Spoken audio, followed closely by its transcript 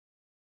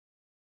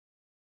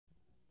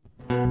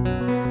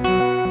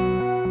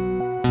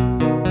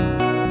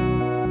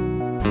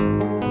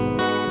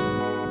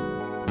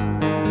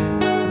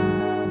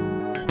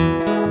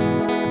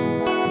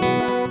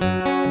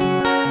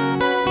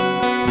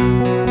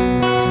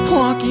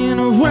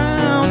walking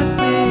around the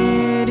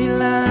city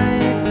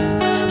lights,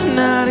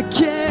 not a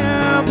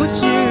care but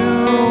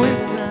you in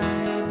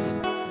sight.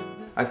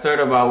 I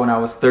started about when I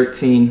was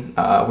 13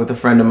 with a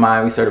friend of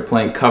mine. We started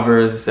playing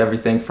covers,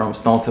 everything from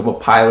Stone Temple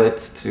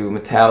Pilots to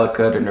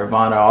Metallica to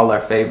Nirvana, all our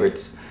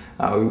favorites.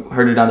 We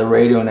heard it on the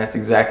radio, and that's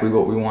exactly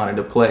what we wanted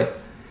to play.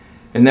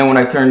 And then when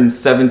I turned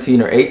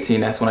 17 or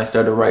 18, that's when I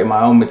started writing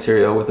my own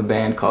material with a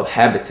band called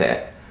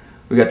Habitat.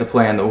 We got to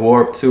play on the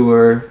Warped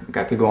Tour,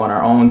 got to go on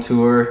our own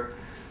tour.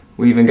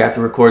 We even got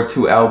to record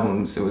 2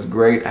 albums. It was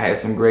great. I had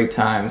some great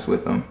times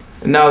with them.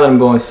 And now that I'm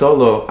going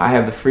solo, I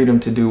have the freedom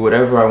to do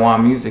whatever I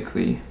want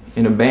musically.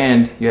 In a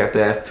band, you have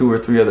to ask 2 or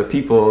 3 other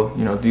people,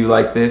 you know, do you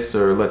like this,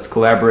 or let's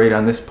collaborate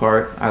on this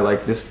part. I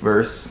like this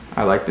verse.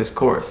 I like this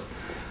chorus.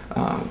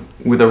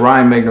 With a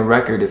Ryan Magner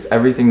record, it's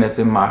everything that's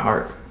in my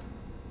heart.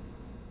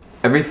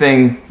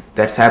 Everything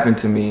that's happened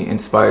to me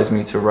inspires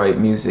me to write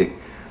music.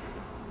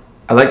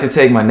 I like to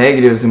take my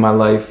negatives in my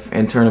life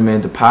and turn them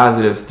into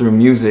positives through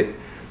music.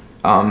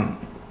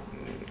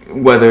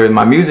 Whether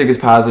my music is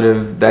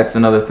positive, that's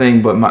another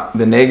thing, but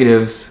the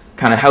negatives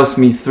kind of helps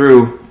me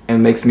through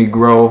and makes me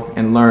grow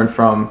and learn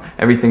from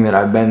everything that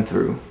I've been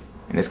through.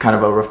 And it's kind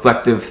of a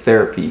reflective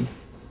therapy.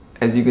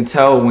 As you can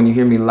tell when you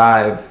hear me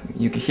live,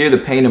 you can hear the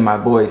pain in my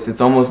voice.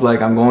 It's almost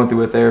like I'm going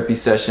through a therapy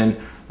session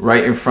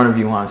right in front of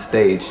you on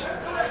stage.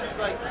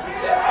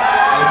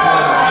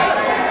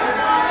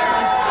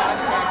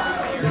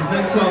 This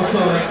next call's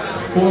called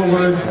 4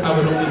 Words I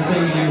Would Only Say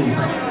to You.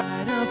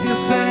 Light up your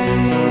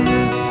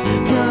face,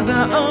 'cause I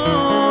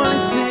only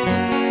see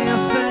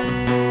your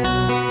face.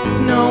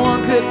 No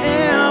one could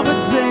ever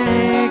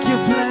take your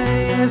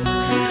place.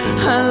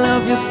 I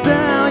love your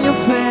style, your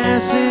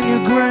passion,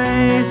 your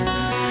grace.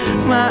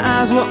 My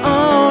eyes will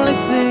only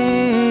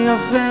see your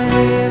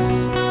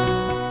face.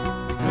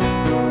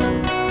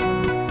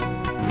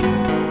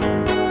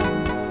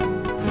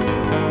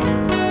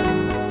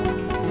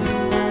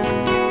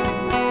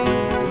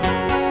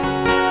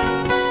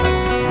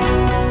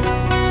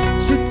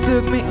 She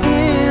took me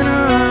in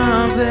her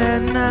arms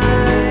at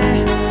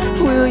night.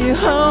 Will you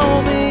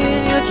hold me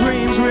in your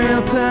dreams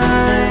real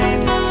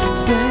tight?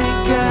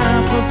 Thank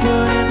God for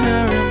putting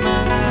her in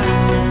my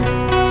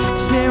life.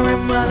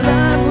 Sharing my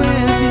life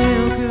with you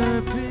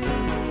could be.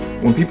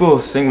 When people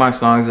sing my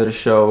songs at a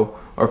show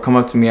or come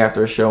up to me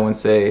after a show and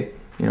say,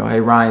 you know,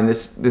 hey Ryan,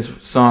 this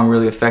song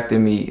really affected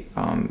me.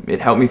 It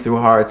helped me through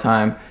a hard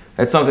time.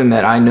 That's something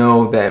that I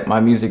know that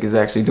my music is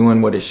actually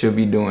doing what it should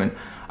be doing.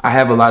 I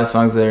have a lot of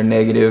songs that are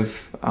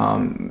negative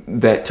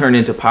that turn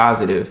into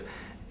positive,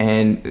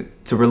 and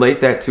to relate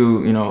that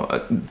to, you know,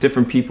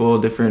 different people,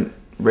 different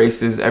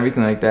races,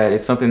 everything like that,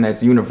 it's something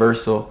that's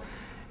universal,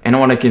 and I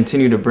want to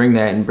continue to bring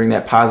that and bring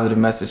that positive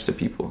message to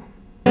people.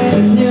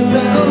 Yes,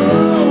 I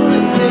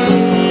only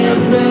see your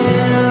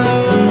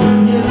face.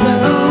 Yes, I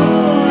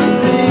only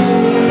see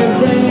your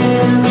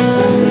face.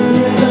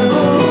 Yes, I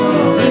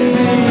only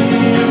see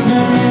your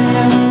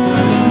face.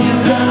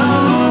 Yes, I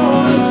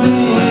only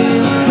see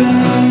your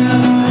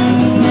face.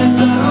 Yes,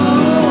 I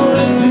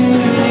only see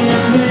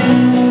your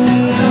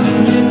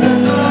face. Yes, I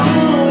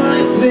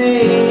only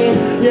see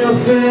your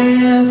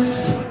face.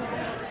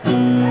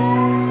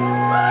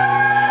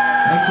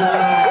 Thanks a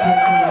lot.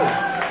 Thanks a lot.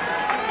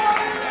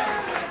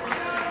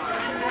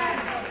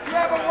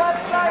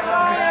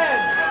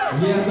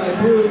 Yes, I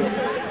do.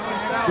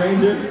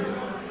 Stranger.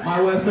 My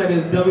website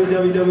is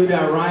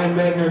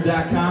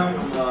www.ryanmagner.com.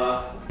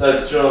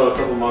 That show a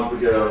couple months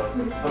ago.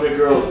 How many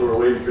girls were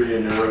waiting for you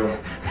in your room?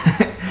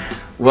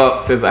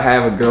 Well, since I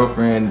have a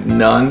girlfriend,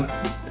 none.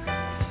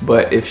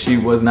 But if she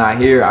was not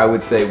here, I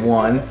would say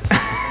 1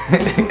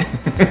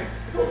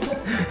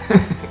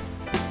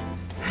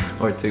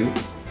 or 2.